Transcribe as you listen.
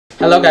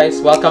Hello guys,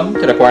 welcome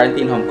to the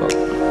Quarantine Home Cook.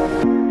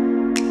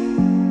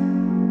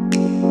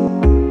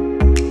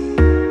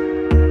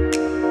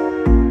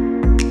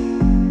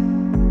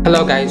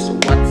 Hello guys,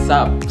 what's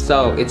up?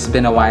 So, it's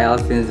been a while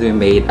since we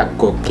made a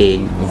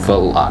cooking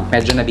vlog.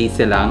 Medyo na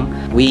busy lang.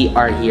 We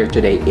are here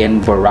today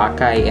in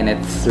Boracay and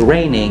it's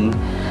raining.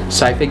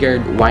 So I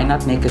figured, why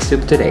not make a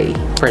soup today?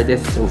 For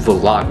this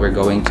vlog, we're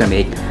going to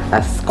make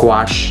a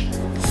squash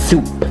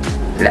soup.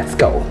 Let's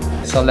go!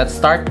 So let's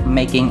start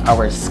making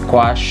our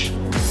squash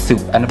soup.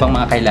 Ano bang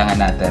mga kailangan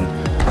natin?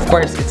 Of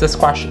course, it's a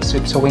squash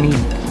soup, so we need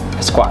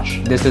a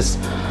squash. This is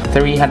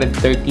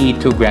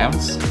 332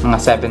 grams, mga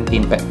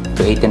 17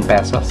 to 18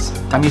 pesos.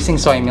 I'm using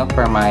soy milk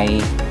for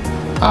my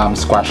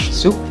squash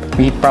soup.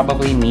 We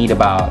probably need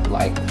about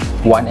like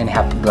 1.5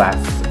 glass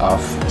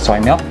of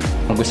soy milk.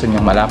 Kung gusto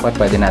nyo malapot,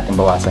 pwede natin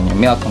bawasan yung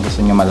milk. Kung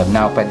gusto nyo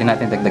malabnaw, pwede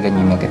natin dagdagan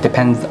yung milk. It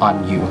depends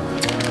on you.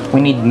 We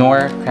need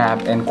nor,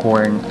 crab, and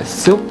corn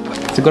soup.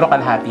 Siguro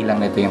kalahati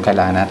lang nito yung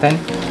kailangan natin.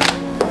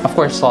 Of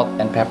course, salt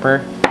and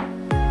pepper.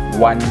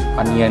 1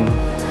 onion,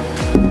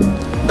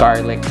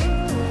 garlic,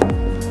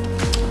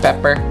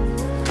 pepper,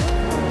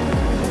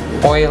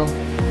 oil,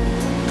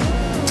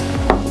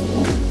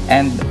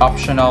 and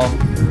optional,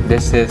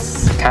 this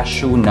is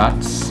cashew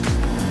nuts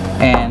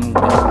and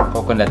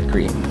coconut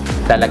cream.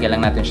 Lalagyan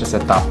lang natin siya sa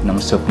top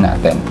ng soup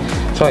natin.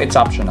 So it's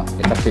optional.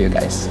 It's up to you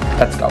guys.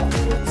 Let's go.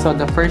 So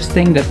the first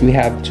thing that we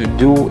have to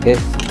do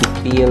is to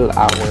peel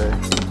our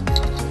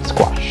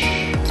squash.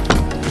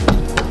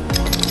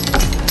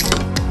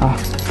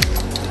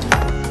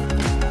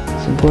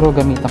 Siguro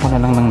gamitan ko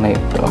na lang ng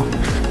knife to.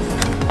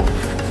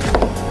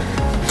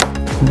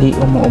 Hindi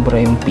umuobra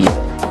yung peel.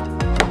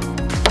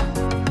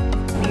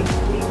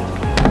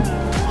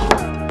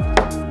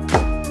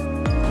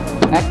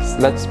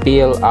 Next, let's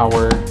peel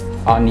our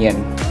onion.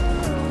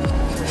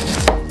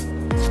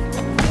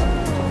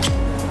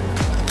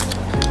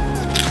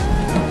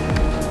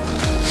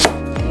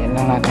 Yan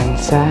lang natin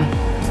sa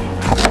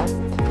hapat.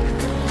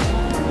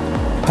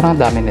 Parang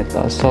dami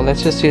nito. So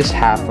let's just use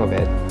half of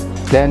it.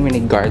 Then we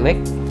need garlic.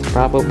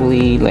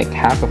 Probably like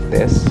half of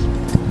this.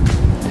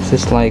 This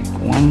is like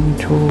 1,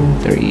 2,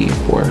 3,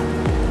 4,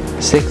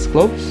 6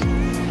 cloves.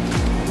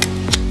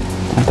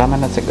 Ang tama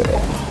na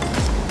siguro.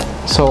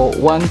 So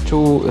 1,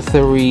 2,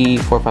 3,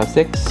 4, 5,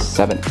 6,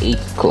 7, 8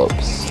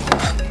 cloves.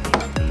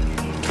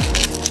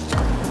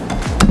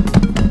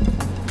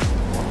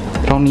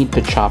 Don't need to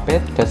chop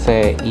it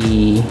kasi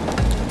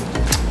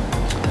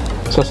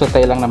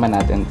sosotay lang naman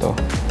natin to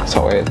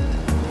sa oil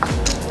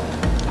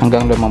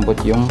hanggang lumambot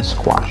yung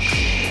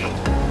squash.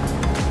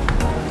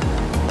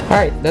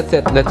 Alright, that's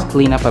it. Let's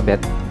clean up a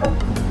bit.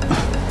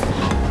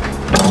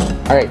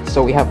 Alright,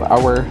 so we have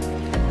our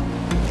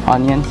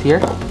onions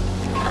here.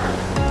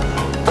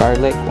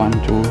 Garlic,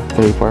 1, 2,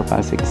 3, 4,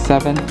 5, 6,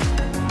 7.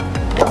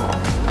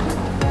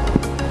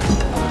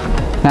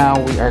 Now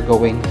we are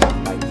going to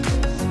slice this.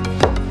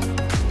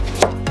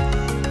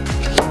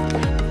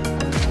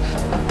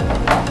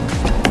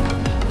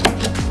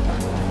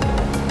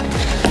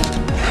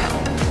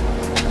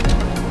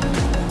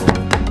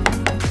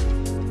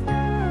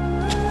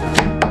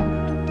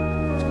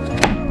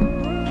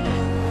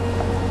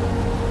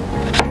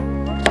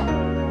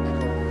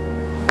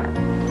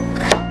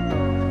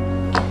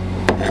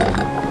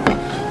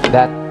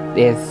 That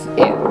is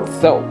it.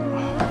 So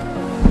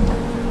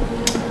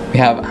we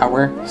have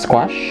our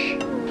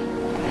squash,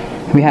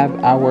 we have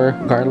our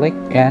garlic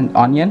and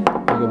onion.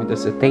 We're going to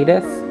saute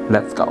this.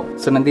 Let's go.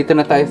 So nandito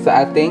na tayo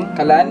sa ating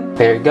kalan.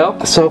 There you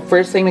go. So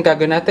first thing na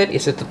gagawin natin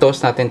is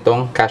ito-toast natin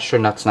tong cashew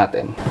nuts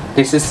natin.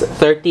 This is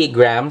 30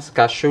 grams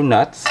cashew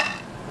nuts.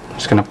 I'm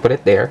just gonna put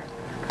it there.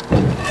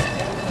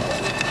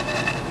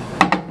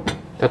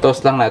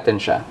 Ito-toast lang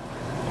natin siya.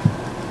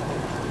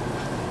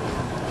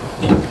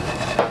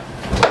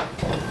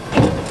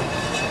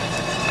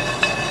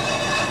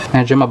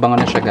 Medyo mabango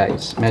na siya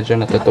guys.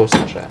 Medyo natotoast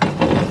na siya.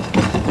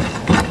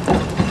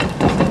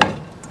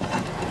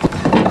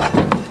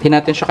 Hindi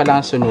natin siya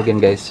kailangan sunugin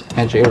guys.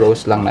 Medyo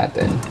i-roast lang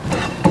natin.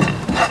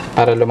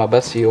 Para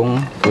lumabas yung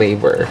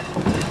flavor.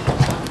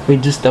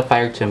 Reduce the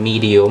fire to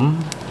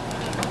medium.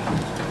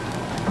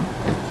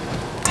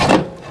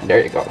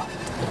 There you go.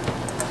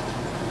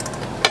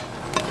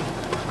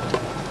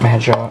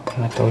 Medyo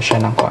natoast siya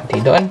ng konti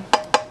doon.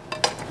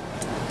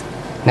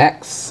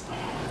 Next,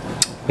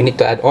 we need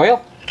to add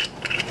oil.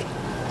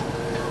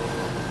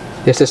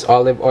 This is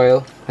olive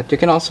oil. But you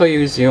can also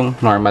use yung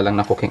normal lang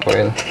na cooking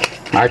oil.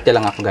 Maarte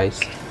lang ako guys.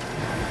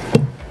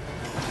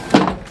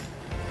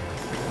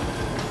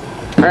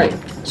 Alright,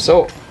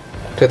 so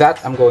to that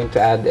I'm going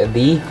to add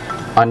the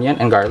onion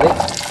and garlic.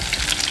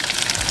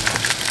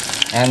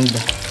 And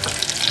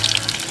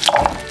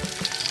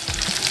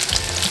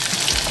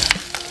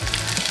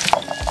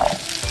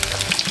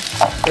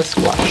the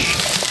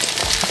squash.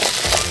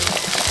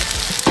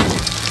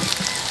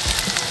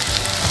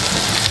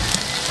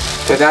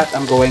 To that,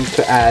 I'm going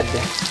to add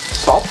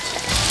salt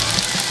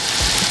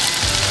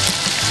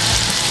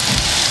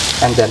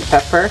and then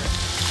pepper,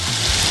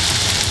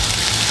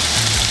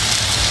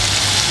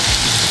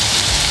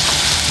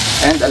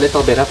 And a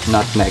little bit of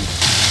nutmeg.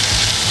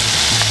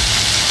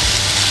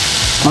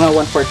 Mga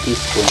 1/4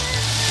 teaspoon.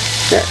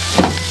 There.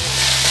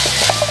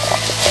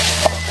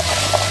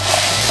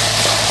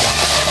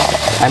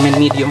 I'm in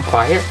medium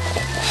fire.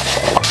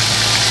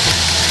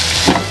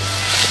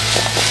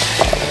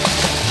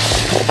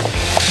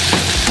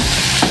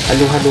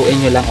 Halu-haluin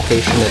nyo lang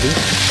occasionally.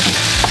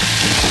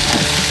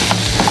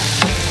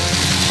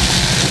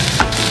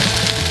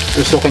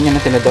 Tusukin nyo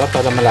ng tinidor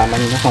para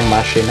malaman nyo kung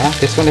mashy na.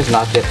 This one is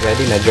not yet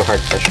ready. Medyo hard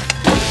pa siya.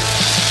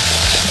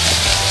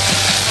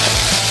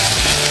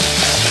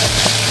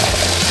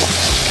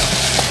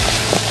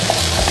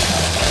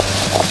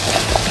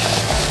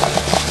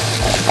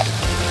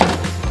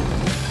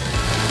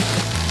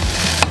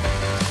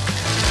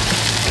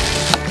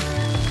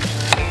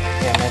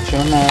 Medyo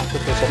na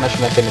tutusok na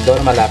siya ng tinidor.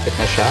 Malapit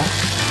na siya.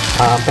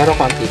 Pero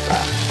konti pa.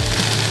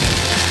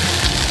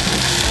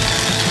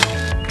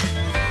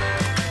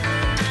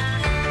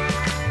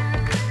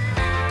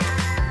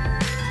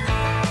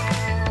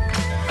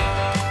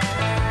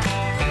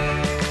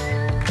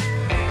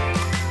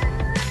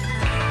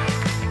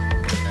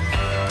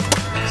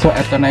 So,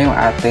 ito na yung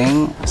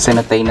ating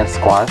sinutay na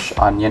squash,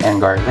 onion,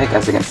 and garlic.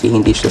 As you can see,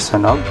 hindi siya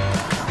sunog.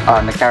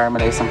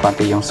 Nag-caramelize ng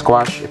konti yung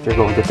squash. If you're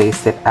going to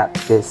taste it at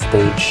this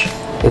stage,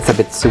 it's a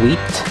bit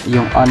sweet.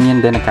 Yung onion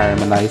din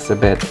nag-caramelize a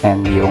bit,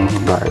 and yung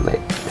garlic.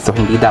 So,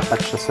 hindi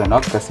dapat siya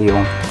sunog kasi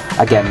yung,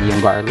 again,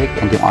 yung garlic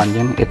and yung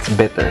onion, it's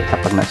bitter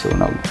kapag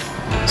nasunog.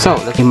 So,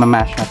 let's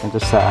i-mash natin ito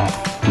sa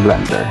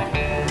blender.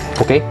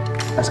 Okay?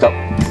 Let's go!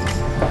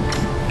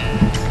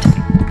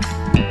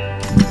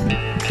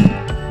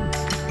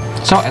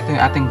 So, ito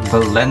yung ating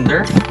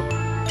blender.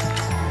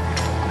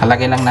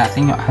 Halagay lang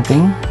natin yung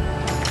ating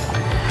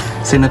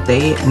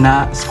sinutay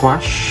na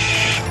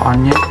squash,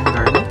 onion, and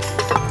garlic.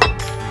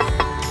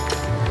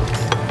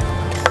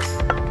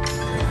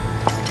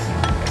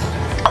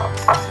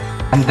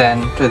 And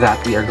then, to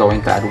that, we are going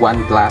to add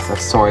 1 glass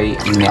of soy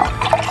milk.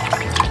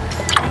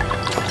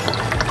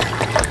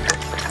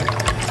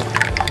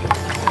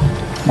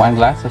 One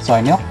glass of soy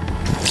milk.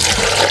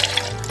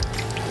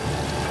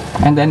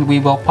 And then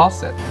we will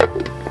pulse it.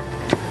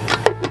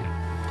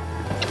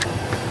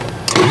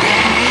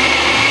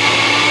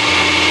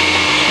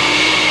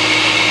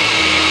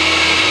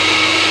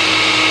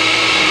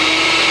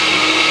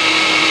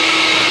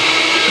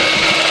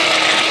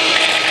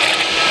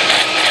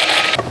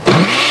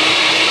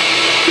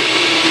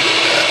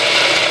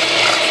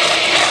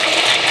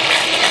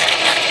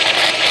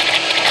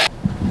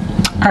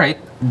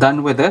 Alright,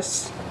 done with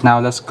this. Now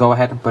let's go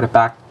ahead and put it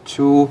back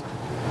to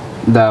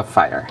the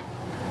fire.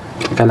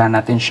 Kailangan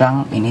natin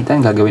siyang initan.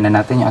 Gagawin na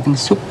natin yung ating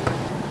soup.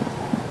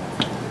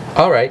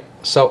 Alright,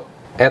 so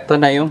eto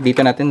na yung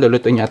dito natin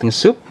lulutuin yung ating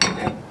soup.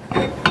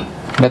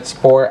 Let's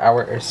pour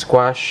our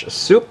squash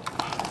soup.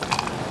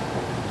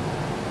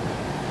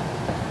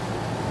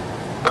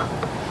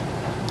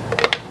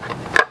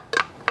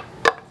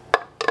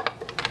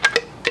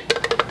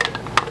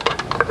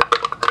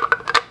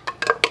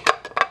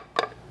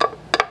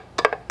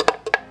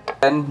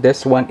 And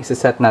this one,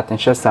 isa-set natin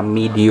siya sa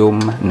medium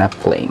na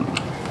flame.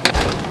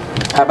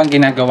 Habang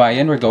ginagawa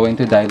yan, we're going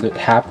to dilute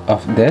half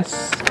of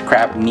this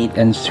crab meat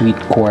and sweet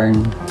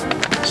corn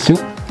soup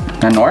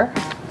na nor.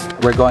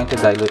 We're going to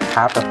dilute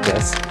half of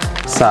this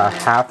sa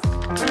half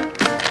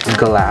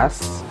glass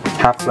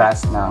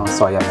ng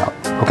soya milk.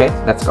 Okay,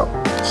 let's go.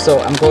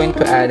 So I'm going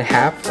to add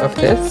half of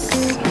this.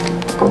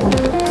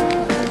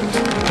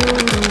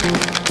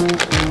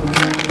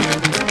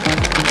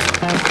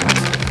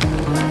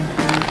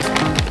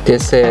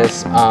 This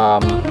is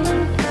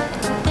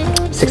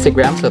 60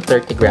 grams or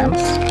 30 grams.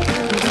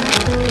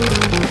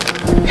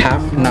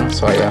 Half ng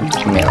soya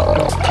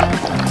milk.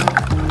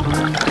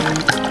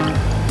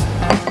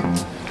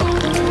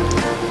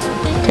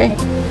 Okay.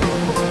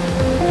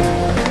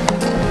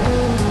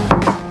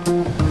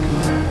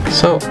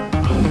 So,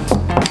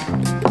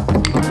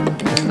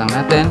 mix lang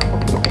natin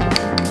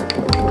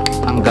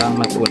hanggang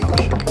matunaw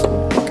siya.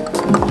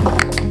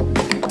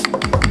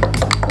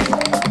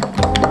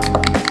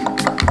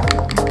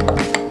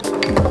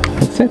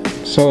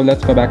 So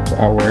let's go back to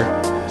our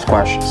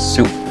squash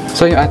soup.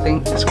 So yung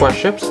ating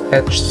squash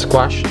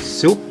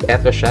soup,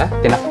 eto siya.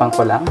 Tinakpan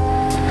ko lang.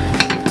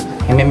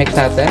 I-mix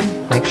natin.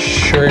 Make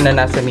sure na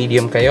nasa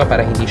medium kayo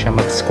para hindi siya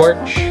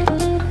mag-scorch.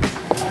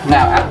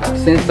 Now,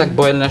 since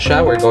nag-boil na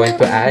siya, we're going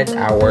to add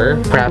our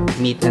crab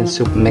meat and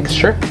soup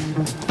mixture.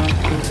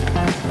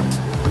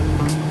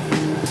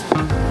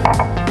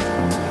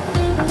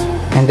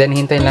 And then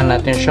hintayin lang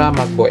natin siya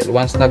mag-boil.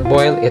 Once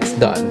nag-boil, it's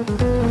done.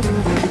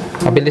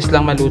 Mabilis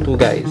lang maluto,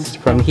 guys.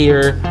 From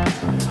here,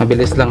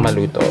 mabilis lang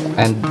maluto.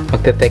 And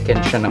magte-thicken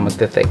siya na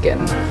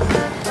magte-thicken.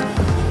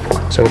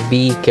 So,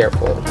 be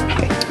careful.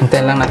 Okay.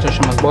 Hintayin lang natin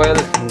siya mag-boil.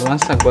 And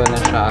once nag-boil na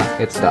siya,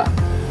 it's done.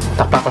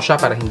 Takpan ko siya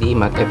para hindi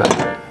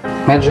mag-evaporate.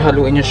 Medyo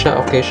haluin niyo siya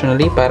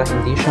occasionally para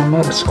hindi siya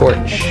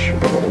mag-scorch.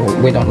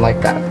 We don't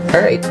like that.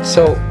 Alright,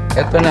 so,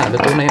 eto na.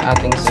 Luto na yung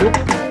ating soup.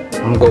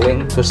 I'm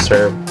going to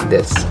serve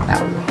this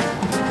now.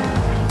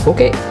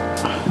 Okay.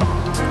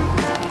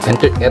 And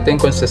ito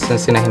yung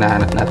consistency na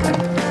hinahanap natin.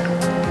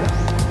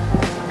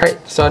 Alright,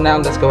 so now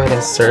let's go ahead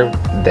and serve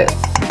this.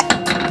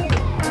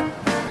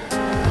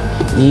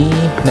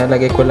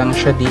 Nalagay ko lang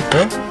siya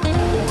dito.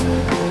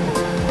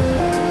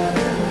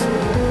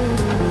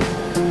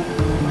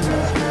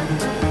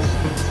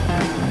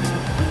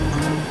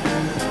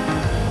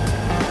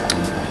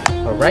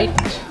 Alright.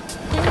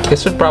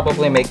 This would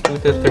probably make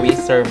 2 to 3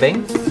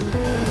 servings.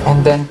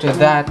 And then to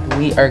that,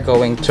 we are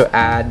going to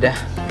add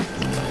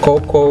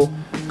coconut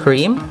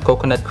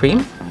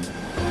cream.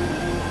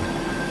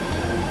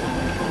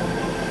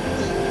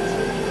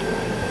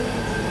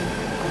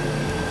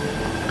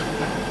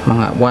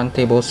 Mga 1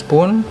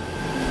 tablespoon.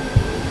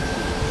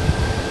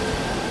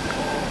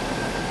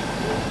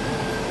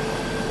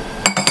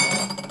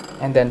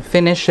 And then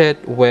finish it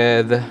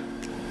with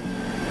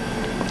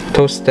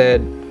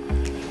toasted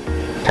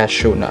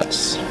cashew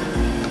nuts.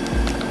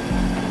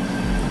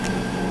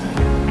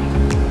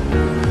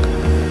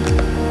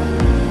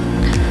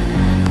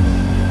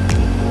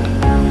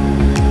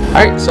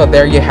 Alright, so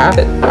there you have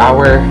it,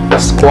 our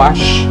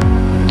squash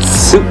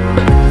soup.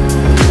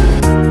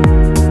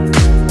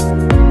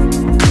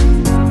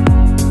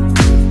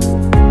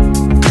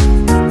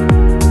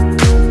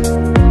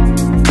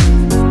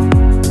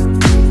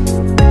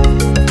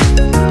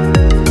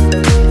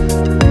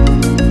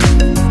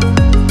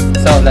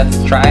 So let's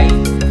try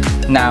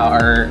now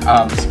our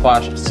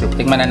squash soup.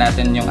 Tingnan na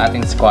natin yung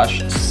ating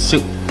squash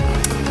soup.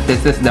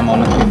 This is the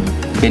moment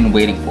we've been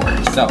waiting for.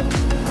 So,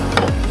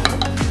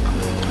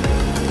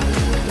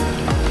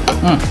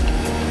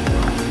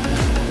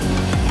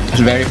 it's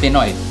very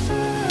Pinoy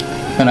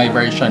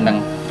version ng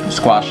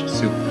squash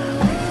soup.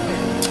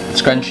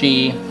 It's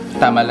crunchy,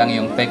 tama lang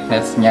yung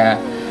thickness niya.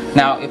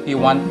 Now, if you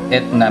want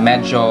it na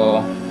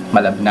medyo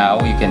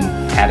malabnaw, you can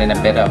add in a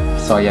bit of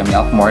soya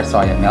milk, more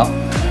soya milk.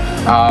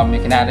 You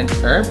can add in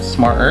herbs,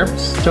 more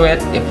herbs to it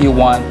if you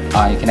want.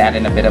 You can add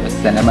in a bit of a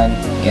cinnamon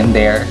in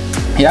there.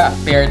 Yeah,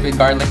 pair it with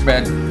garlic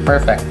bread,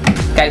 perfect.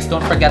 Guys,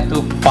 don't forget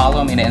to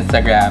follow me on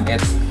Instagram.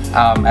 It's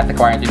at the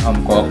Quarantine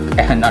Home Cook,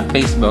 and on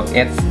Facebook,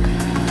 it's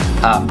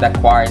the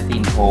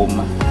Quarantine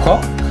Home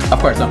Cook. Of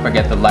course, don't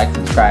forget to like,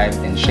 subscribe,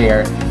 and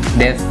share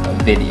this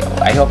video.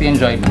 I hope you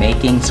enjoyed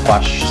making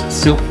squash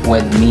soup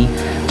with me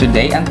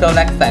today. Until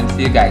next time,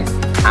 see you guys.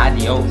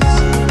 Adios.